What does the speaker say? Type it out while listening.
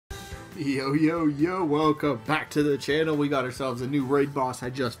Yo, yo, yo, welcome back to the channel. We got ourselves a new raid boss I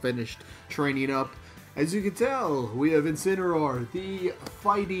just finished training up. As you can tell, we have Incineroar,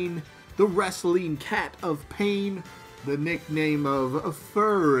 the wrestling cat of pain, the nickname of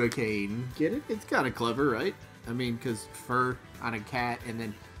Furricane. Get it? It's kind of clever, right? I mean, because fur on a cat and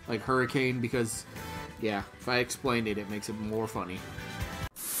then like hurricane because, yeah, if I explained it, it makes it more funny.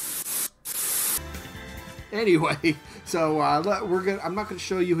 Anyway, so I'm not going to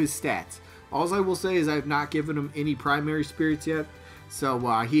show you his stats. All I will say is I've not given him any primary spirits yet. So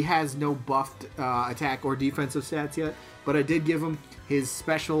he has no buffed attack or defensive stats yet. But I did give him his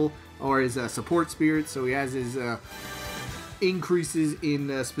special or his support spirit. So he has his increases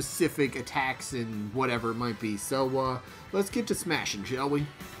in specific attacks and whatever it might be. So let's get to smashing, shall we?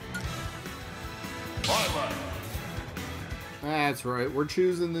 That's right, we're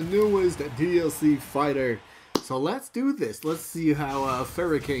choosing the newest DLC fighter. So let's do this. Let's see how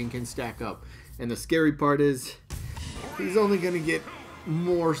Furricane can stack up. And the scary part is, he's only going to get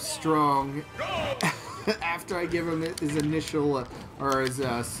more strong after I give him his initial, or his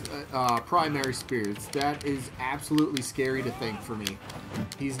primary spirits. That is absolutely scary to think for me.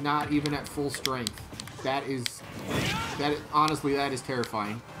 He's not even at full strength. Honestly, that is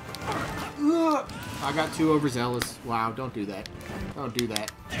terrifying. I got too overzealous. Wow, don't do that. Don't do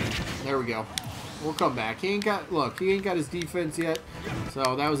that. There we go. We'll come back. He ain't got his defense yet.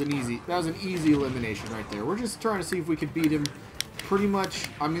 So that was an easy elimination right there. We're just trying to see if we could beat him pretty much.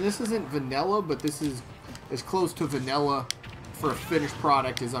 I mean, this isn't vanilla, but this is as close to vanilla for a finished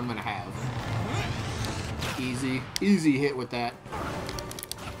product as I'm gonna have. Easy hit with that.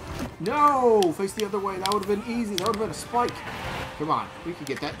 No! Face the other way. That would have been easy. That would have been a spike. Come on. We could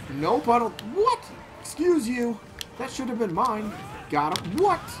get that. Nope, I don't. What? Excuse you. That should have been mine. Got him.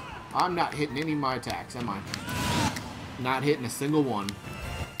 What? I'm not hitting any of my attacks, am I? Not hitting a single one.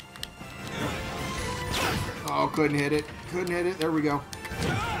 Oh, couldn't hit it. Couldn't hit it. There we go.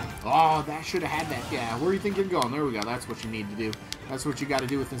 Oh, that should have had that. Yeah, where do you think you're going? There we go. That's what you need to do. That's what you got to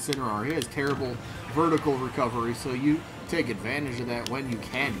do with Incineroar. He has terrible vertical recovery, so you take advantage of that when you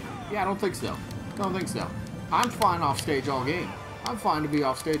can. Yeah, I don't think so. Don't think so. I'm fine off stage all game. I'm fine to be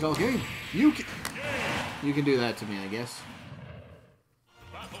off stage all game. You can do that to me, I guess.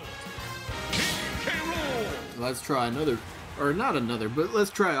 Let's try another, or not another, but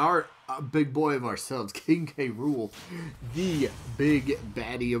let's try our big boy of ourselves, King K. Rool, the big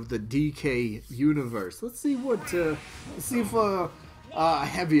baddie of the DK universe. Let's see what, let's see if a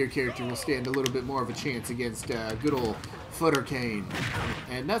heavier character will stand a little bit more of a chance against good old Furricane.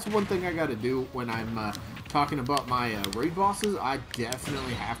 And that's one thing I got to do when I'm talking about my raid bosses. I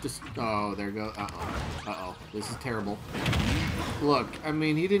definitely have to. Oh, there goes. Uh-oh. This is terrible. Look, I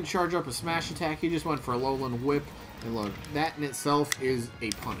mean, he didn't charge up a smash attack. He just went for a lowland whip. And look, that in itself is a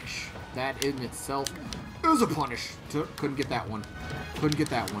punish. That in itself is a punish. Couldn't get that one. Couldn't get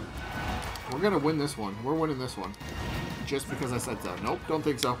that one. We're going to win this one. We're winning this one. Just because I said so. Nope, don't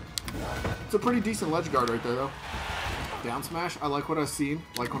think so. It's a pretty decent ledge guard right there, though. Down smash. I like what I've seen.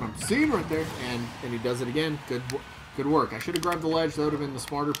 Like what I'm seeing right there. And he does it again. Good work. I should have grabbed the ledge. That would have been the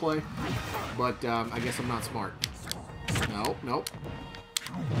smarter play. But I guess I'm not smart. Nope.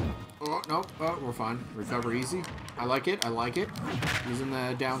 Oh, nope. Oh, we're fine. Recover easy. I like it. I like it. Using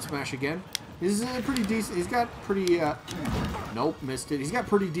the down smash again. This is pretty decent. He's got pretty... nope, missed it. He's got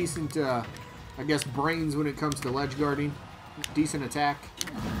pretty decent, I guess, brains when it comes to ledge guarding. Decent attack.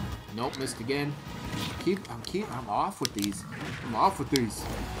 Nope, missed again. I'm off with these. I'm off with these.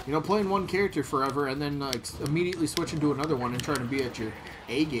 You know, playing one character forever and then immediately switching to another one and trying to be at your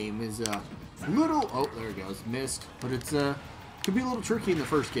A game is little. Oh, there it goes. Missed. But it's could be a little tricky in the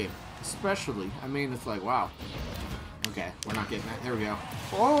first game, especially. I mean, it's like, wow. Okay, we're not getting that. There we go.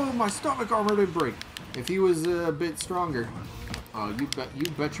 Oh, my stomach armor didn't break. If he was a bit stronger, you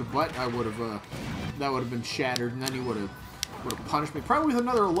bet your butt I would have. That would have been shattered, and then he would have punished me. Probably with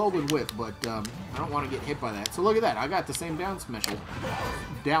another lowland whip, but I don't want to get hit by that. So look at that. I got the same down smeshel.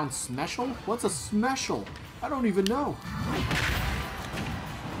 Down smeshel? What's a smeshel? I don't even know.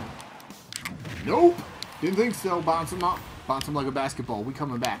 Nope. Didn't think so. Bounce him up. Bounce him like a basketball. We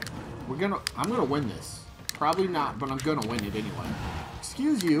coming back. I'm gonna win this. Probably not, but I'm gonna win it anyway.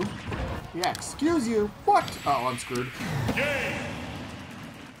 Excuse you. Yeah, excuse you. What? Oh, I'm screwed.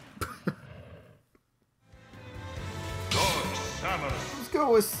 Let's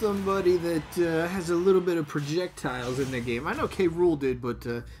go with somebody that has a little bit of projectiles in their game. I know K. Rool did, but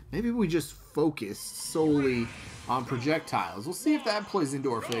maybe we just focus solely on projectiles. We'll see if that plays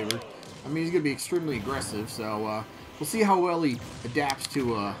into our favor. I mean, he's going to be extremely aggressive, so we'll see how well he adapts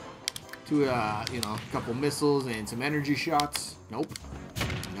to you know, a couple missiles and some energy shots. Nope.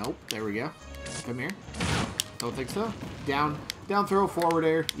 Nope. There we go. Come here. Don't think so. Down throw, forward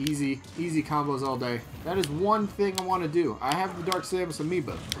air. Easy. Easy combos all day. That is one thing I want to do. I have the Dark Samus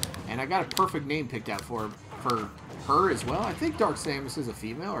amiibo. And I got a perfect name picked out for her as well. I think Dark Samus is a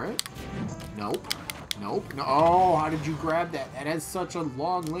female, right? Nope. Nope. No. Oh, how did you grab that? That has such a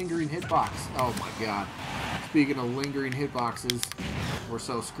long, lingering hitbox. Oh my god. Speaking of lingering hitboxes, we're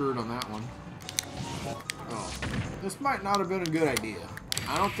so screwed on that one. Oh. This might not have been a good idea.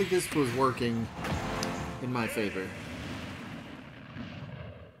 I don't think this was working in my favor.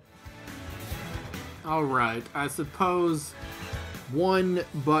 Alright, I suppose one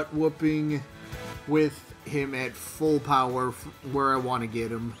butt whooping with him at full power where I want to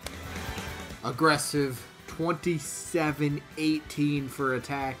get him. Aggressive, 2718 for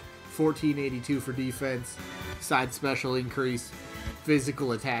attack, 1482 for defense, side special increase,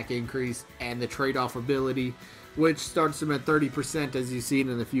 physical attack increase, and the trade-off ability, which starts him at 30% as you've seen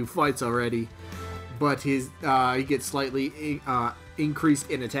in a few fights already. But his he gets slightly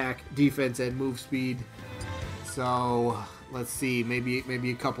increased in attack, defense, and move speed. So let's see, maybe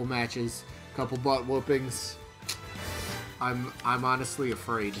a couple matches, couple butt whoopings. I'm honestly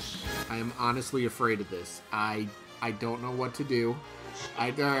afraid. I am honestly afraid of this. I don't know what to do.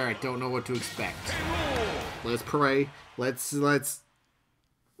 I don't know what to expect. Let's pray. Let's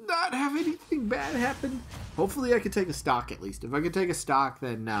not have anything bad happen. Hopefully I can take a stock at least. If I can take a stock,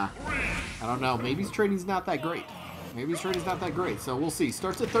 then I don't know. Maybe his training's not that great. Maybe his training's not that great. So we'll see.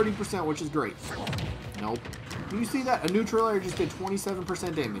 Starts at 30%, which is great. Nope. Can you see that? A neutral air just did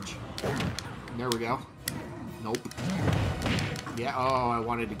 27% damage. There we go. Nope. Yeah, oh, I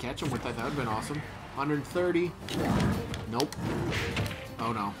wanted to catch him with that. That would have been awesome. 130. Nope.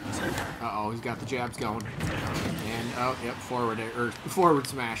 Oh, no. Uh-oh, he's got the jabs going. And, oh, yep, forward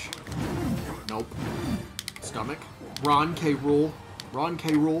smash. Nope. Stomach. Ron K. Rule. Ron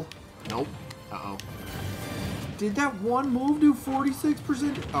K. Rule. Nope. Uh-oh. Did that one move do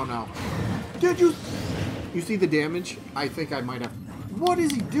 46%? Oh, no. Did you... You see the damage? I think I might have... What is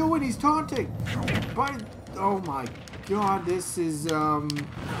he doing? He's taunting. But... Oh, my God. This is,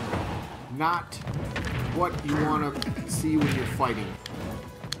 not what you want to see when you're fighting.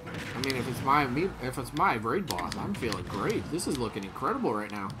 I mean, if it's my raid boss, I'm feeling great. This is looking incredible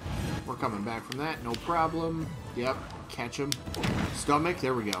right now. We're coming back from that, no problem. Yep, catch him. Stomach,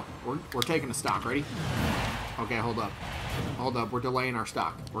 there we go. We're taking a stock. Ready? Okay, hold up. Hold up, we're delaying our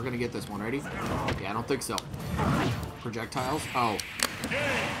stock. We're gonna get this one. Ready? Yeah, I don't think so. Projectiles? Oh.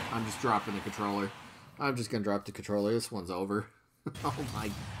 I'm just dropping the controller. I'm just gonna drop the controller. This one's over. Oh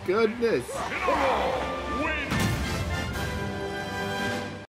my goodness.